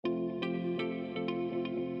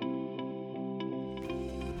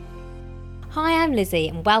Hi, I'm Lizzie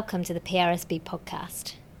and welcome to the PRSB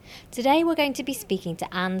podcast. Today we're going to be speaking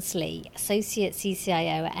to Ann Slee, Associate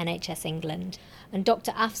CCIO at NHS England, and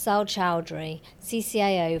Dr. Afzal Chaudhry,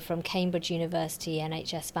 CCIO from Cambridge University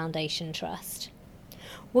NHS Foundation Trust.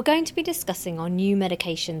 We're going to be discussing our new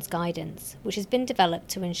medications guidance, which has been developed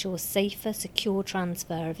to ensure safer, secure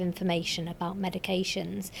transfer of information about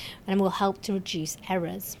medications and will help to reduce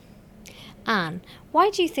errors. Anne, why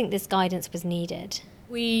do you think this guidance was needed?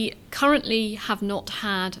 We currently have not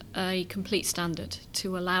had a complete standard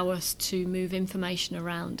to allow us to move information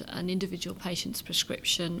around an individual patient's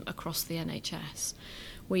prescription across the NHS.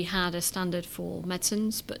 We had a standard for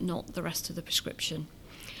medicines, but not the rest of the prescription.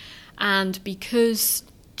 And because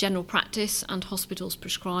general practice and hospitals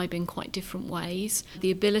prescribe in quite different ways,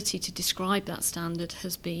 the ability to describe that standard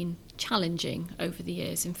has been challenging over the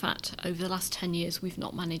years. In fact, over the last 10 years, we've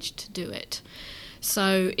not managed to do it.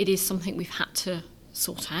 So it is something we've had to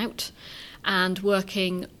sort out, and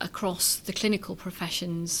working across the clinical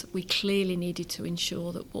professions, we clearly needed to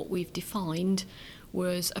ensure that what we've defined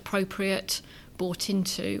was appropriate, bought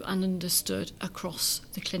into and understood across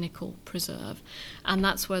the clinical preserve. And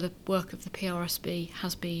that's where the work of the PRSB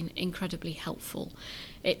has been incredibly helpful.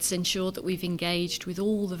 It's ensured that we've engaged with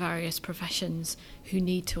all the various professions who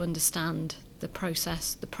need to understand the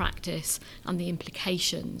process, the practice and the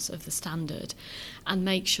implications of the standard, and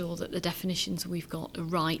make sure that the definitions we've got are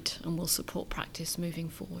right and will support practice moving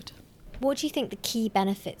forward. What do you think the key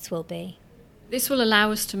benefits will be? This will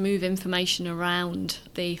allow us to move information around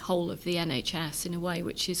the whole of the NHS in a way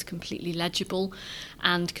which is completely legible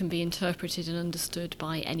and can be interpreted and understood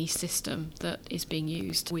by any system that is being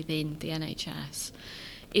used within the NHS.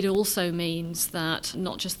 It also means that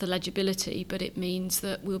not just the legibility, but it means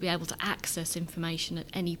that we'll be able to access information at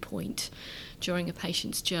any point during a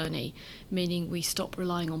patient's journey, meaning we stop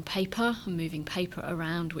relying on paper and moving paper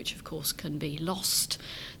around, which of course can be lost.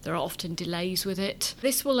 There are often delays with it.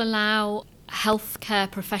 This will allow healthcare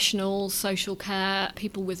professionals, social care,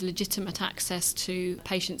 people with legitimate access to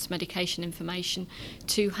patients' medication information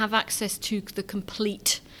to have access to the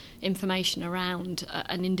complete information around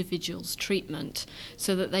an individual's treatment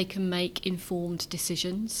so that they can make informed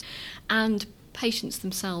decisions, and patients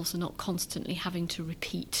themselves are not constantly having to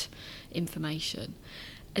repeat information.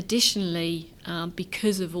 Additionally,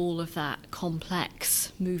 because of all of that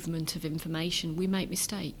complex movement of information, we make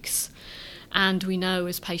mistakes. And we know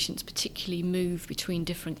as patients particularly move between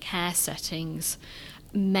different care settings,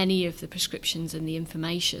 many of the prescriptions and the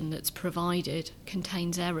information that's provided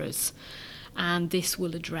contains errors. And this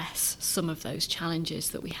will address some of those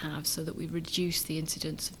challenges that we have so that we reduce the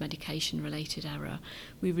incidence of medication-related error,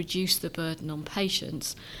 we reduce the burden on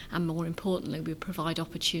patients, and more importantly, we provide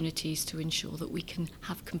opportunities to ensure that we can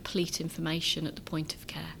have complete information at the point of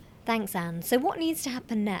care. Thanks, Anne. So what needs to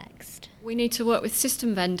happen next? We need to work with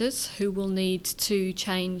system vendors who will need to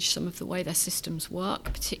change some of the way their systems work,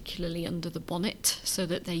 particularly under the bonnet, so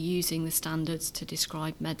that they're using the standards to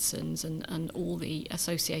describe medicines and all the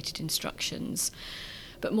associated instructions.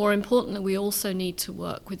 But more importantly, we also need to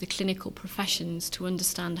work with the clinical professions to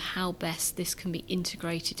understand how best this can be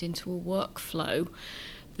integrated into a workflow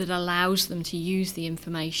that allows them to use the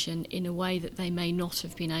information in a way that they may not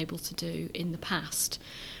have been able to do in the past.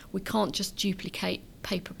 We can't just duplicate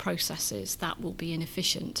paper processes, that will be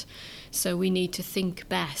inefficient. So we need to think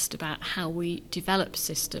best about how we develop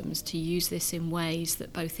systems to use this in ways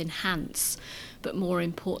that both enhance, but more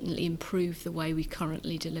importantly improve the way we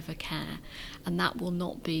currently deliver care. And that will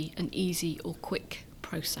not be an easy or quick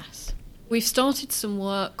process. We've started some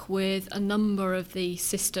work with a number of the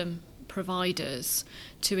system providers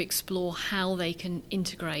to explore how they can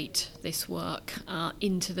integrate this work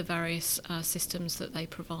into the various systems that they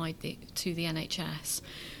provide to the NHS.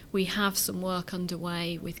 We have some work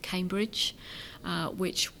underway with Cambridge,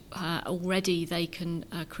 which already they can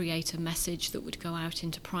create a message that would go out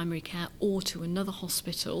into primary care or to another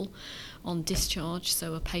hospital on discharge,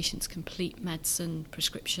 so a patient's complete medicine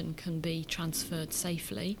prescription can be transferred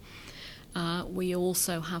safely. We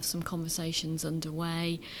also have some conversations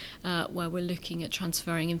underway where we're looking at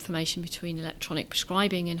transferring information between electronic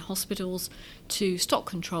prescribing in hospitals to stock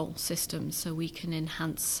control systems so we can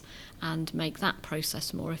enhance and make that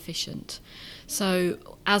process more efficient. So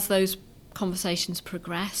as those conversations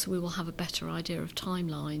progress, we will have a better idea of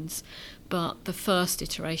timelines, but the first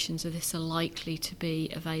iterations of this are likely to be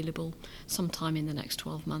available sometime in the next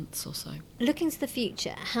 12 months or so. Looking to the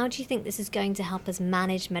future, how do you think this is going to help us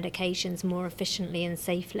manage medications more efficiently and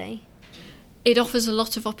safely? It offers a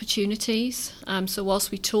lot of opportunities. So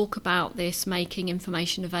whilst we talk about this making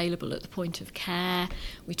information available at the point of care,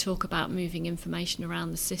 we talk about moving information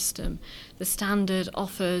around the system, the standard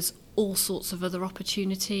offers all sorts of other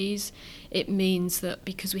opportunities. It means that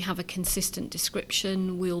because we have a consistent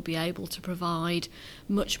description, we'll be able to provide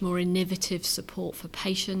much more innovative support for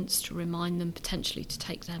patients, to remind them potentially to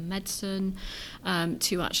take their medicine,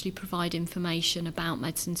 to actually provide information about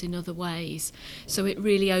medicines in other ways. So it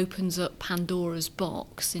really opens up Pandora's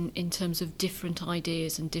box in terms of different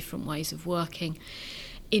ideas and different ways of working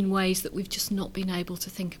in ways that we've just not been able to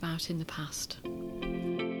think about in the past.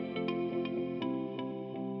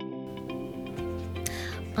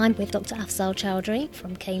 I'm with Dr. Afzal Chaudhry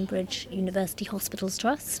from Cambridge University Hospitals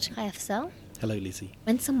Trust. Hi, Afzal. Hello, Lizzie.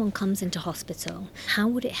 When someone comes into hospital, how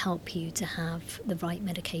would it help you to have the right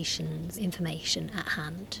medications information at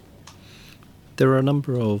hand? There are a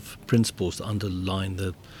number of principles that underline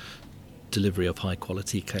the delivery of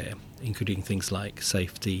high-quality care, including things like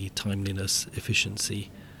safety, timeliness, efficiency.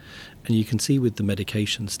 And you can see with the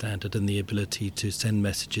medication standard and the ability to send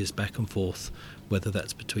messages back and forth, whether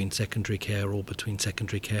that's between secondary care or between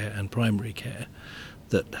secondary care and primary care,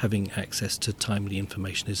 that having access to timely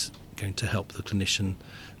information is going to help the clinician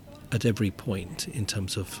at every point in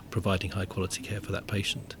terms of providing high-quality care for that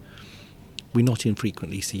patient. We not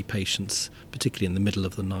infrequently see patients, particularly in the middle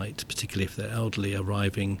of the night, particularly if they're elderly,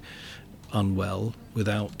 arriving unwell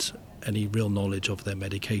without any real knowledge of their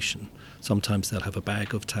medication. Sometimes they'll have a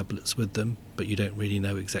bag of tablets with them, but you don't really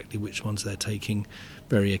know exactly which ones they're taking.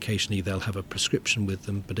 Very occasionally they'll have a prescription with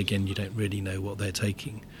them, but again you don't really know what they're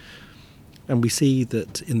taking. And we see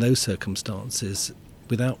that in those circumstances,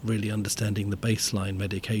 without really understanding the baseline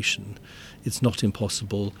medication, it's not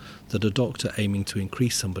impossible that a doctor aiming to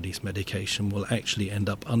increase somebody's medication will actually end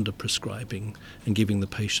up under-prescribing and giving the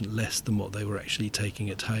patient less than what they were actually taking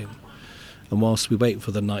at home. And whilst we wait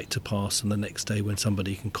for the night to pass and the next day when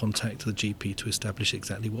somebody can contact the GP to establish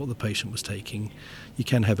exactly what the patient was taking, you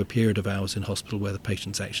can have a period of hours in hospital where the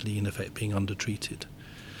patient's actually in effect being undertreated.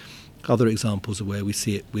 Other examples are where we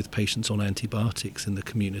see it with patients on antibiotics in the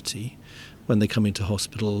community. When they come into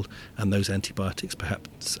hospital and those antibiotics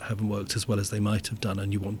perhaps haven't worked as well as they might have done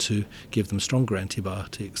and you want to give them stronger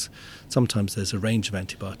antibiotics, sometimes there's a range of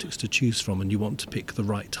antibiotics to choose from and you want to pick the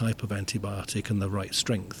right type of antibiotic and the right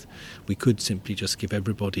strength. We could simply just give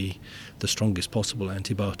everybody the strongest possible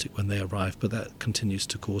antibiotic when they arrive, but that continues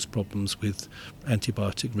to cause problems with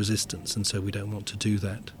antibiotic resistance, and so we don't want to do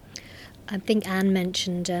that. I think Anne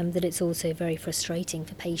mentioned that it's also very frustrating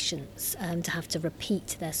for patients to have to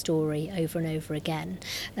repeat their story over and over again.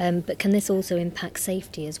 But can this also impact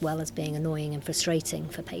safety as well as being annoying and frustrating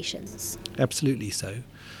for patients? Absolutely so.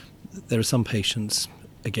 There are some patients,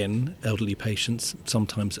 again, elderly patients,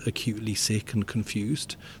 sometimes acutely sick and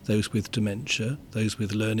confused, those with dementia, those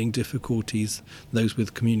with learning difficulties, those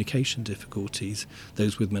with communication difficulties,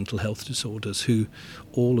 those with mental health disorders,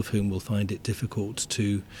 all of whom will find it difficult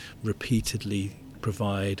to repeatedly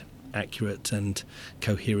provide accurate and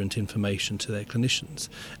coherent information to their clinicians.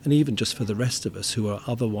 And even just for the rest of us who are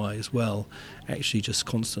otherwise well, actually just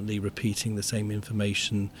constantly repeating the same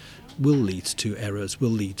information will lead to errors, will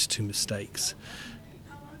lead to mistakes.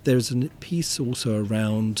 There's a piece also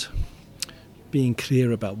around being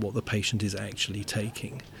clear about what the patient is actually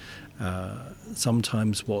taking.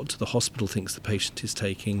 Sometimes what the hospital thinks the patient is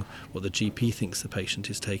taking, what the GP thinks the patient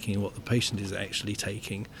is taking, and what the patient is actually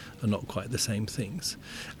taking are not quite the same things.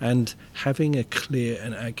 And having a clear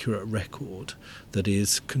and accurate record that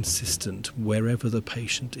is consistent wherever the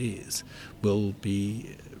patient is will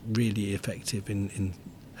be really effective in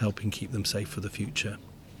helping keep them safe for the future.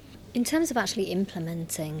 In terms of actually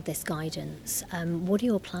implementing this guidance, what are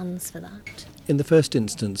your plans for that? In the first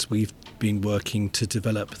instance, we've been working to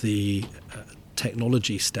develop the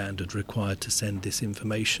technology standard required to send this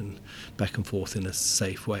information back and forth in a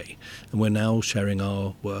safe way. And we're now sharing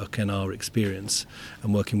our work and our experience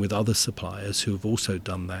and working with other suppliers who have also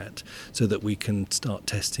done that so that we can start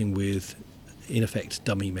testing with, in effect,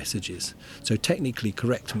 dummy messages. So technically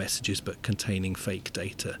correct messages but containing fake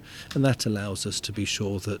data. And that allows us to be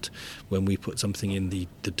sure that when we put something in the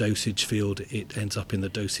dosage field, it ends up in the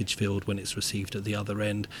dosage field when it's received at the other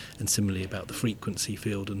end, and similarly about the frequency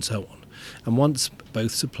field and so on. And once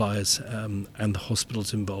both suppliers and the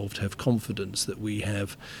hospitals involved have confidence that we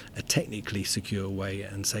have a technically secure way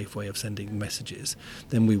and safe way of sending messages,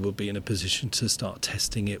 then we will be in a position to start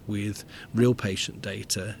testing it with real patient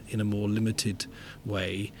data in a more limited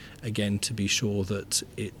way, again to be sure that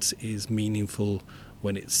it is meaningful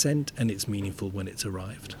when it's sent and it's meaningful when it's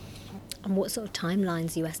arrived. And what sort of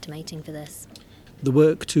timelines are you estimating for this? The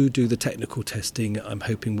work to do the technical testing, I'm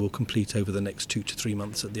hoping, will complete over the next 2 to 3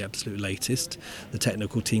 months at the absolute latest. The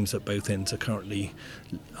technical teams at both ends are currently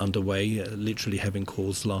underway, literally having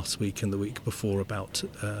calls last week and the week before about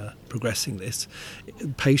progressing this.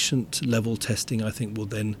 Patient level testing, I think, will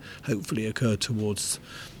then hopefully occur towards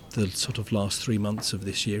the sort of last 3 months of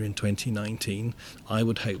this year in 2019. I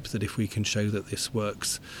would hope that if we can show that this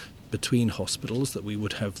works between hospitals, that we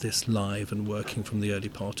would have this live and working from the early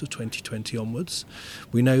part of 2020 onwards.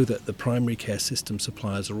 We know that the primary care system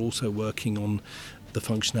suppliers are also working on the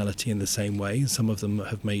functionality in the same way. Some of them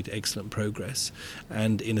have made excellent progress,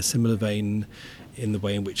 and in a similar vein, in the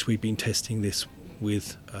way in which we've been testing this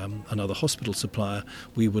with another hospital supplier,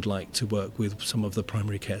 we would like to work with some of the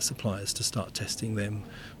primary care suppliers to start testing them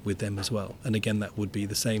with them as well. And again, that would be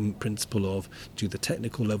the same principle of do the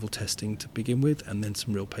technical level testing to begin with and then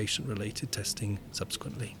some real patient related testing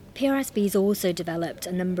subsequently. PRSB's also developed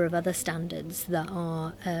a number of other standards that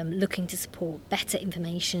are looking to support better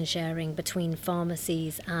information sharing between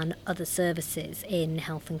pharmacies and other services in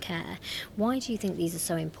health and care. Why do you think these are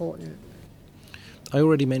so important? I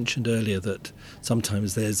already mentioned earlier that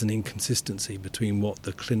sometimes there's an inconsistency between what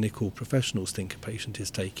the clinical professionals think a patient is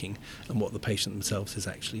taking and what the patient themselves is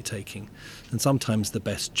actually taking. And sometimes the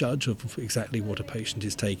best judge of exactly what a patient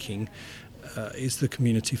is taking is the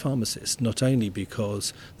community pharmacist, not only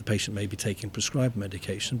because the patient may be taking prescribed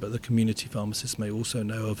medication, but the community pharmacist may also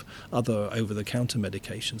know of other over-the-counter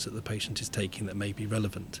medications that the patient is taking that may be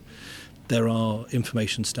relevant. There are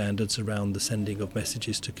information standards around the sending of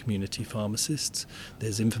messages to community pharmacists.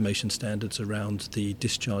 There's information standards around the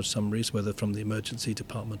discharge summaries, whether from the emergency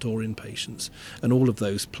department or inpatients. And all of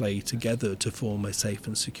those play together to form a safe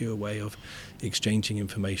and secure way of exchanging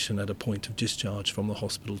information at a point of discharge from the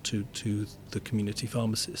hospital to the community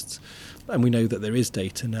pharmacists. And we know that there is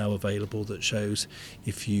data now available that shows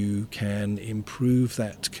if you can improve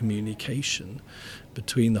that communication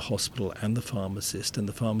between the hospital and the pharmacist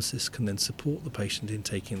can then support the patient in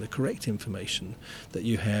taking the correct information, that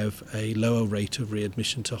you have a lower rate of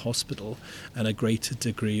readmission to hospital and a greater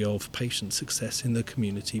degree of patient success in the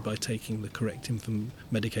community by taking the correct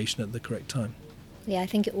medication at the correct time. Yeah, I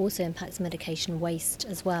think it also impacts medication waste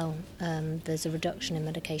as well. There's a reduction in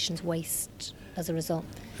medications waste as a result.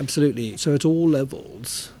 Absolutely. So at all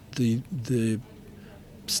levels, the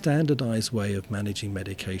standardised way of managing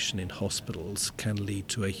medication in hospitals can lead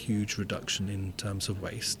to a huge reduction in terms of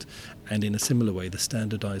waste, and in a similar way the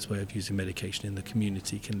standardised way of using medication in the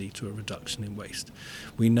community can lead to a reduction in waste.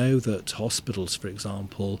 We know that hospitals, for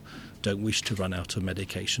example, don't wish to run out of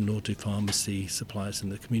medication, nor do pharmacy suppliers in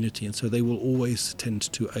the community, and so they will always tend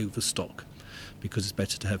to overstock because it's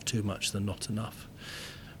better to have too much than not enough.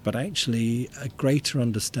 But actually a greater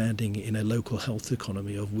understanding in a local health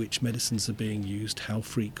economy of which medicines are being used, how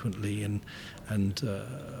frequently and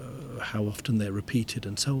how often they're repeated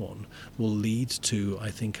and so on, will lead to, I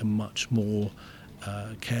think, a much more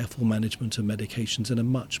careful management of medications and a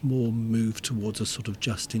much more move towards a sort of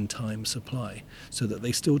just-in-time supply, so that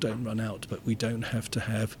they still don't run out, but we don't have to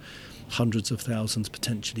have hundreds of thousands,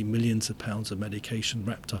 potentially millions of pounds of medication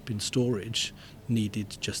wrapped up in storage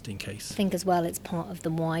needed just in case. I think as well it's part of the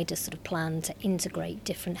wider sort of plan to integrate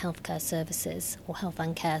different healthcare services or health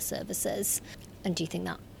and care services. And do you think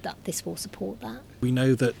that this will support that? We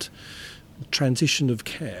know that transition of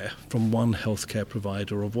care from one healthcare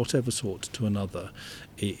provider of whatever sort to another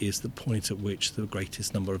is the point at which the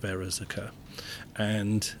greatest number of errors occur.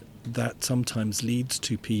 And that sometimes leads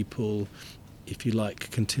to people, if you like,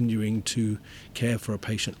 continuing to care for a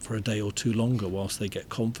patient for a day or two longer whilst they get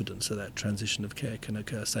confidence that transition of care can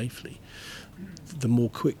occur safely. The more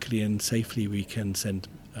quickly and safely we can send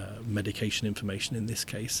medication information in this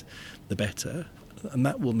case, the better. And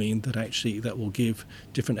that will mean that actually that will give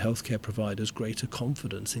different healthcare providers greater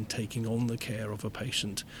confidence in taking on the care of a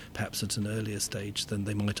patient, perhaps at an earlier stage than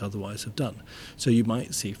they might otherwise have done. So you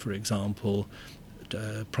might see, for example,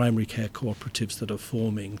 primary care cooperatives that are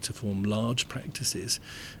forming to form large practices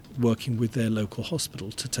working with their local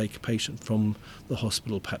hospital to take a patient from the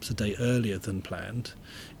hospital perhaps a day earlier than planned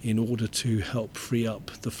in order to help free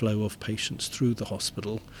up the flow of patients through the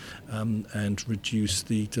hospital and reduce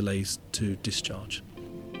the delays to discharge.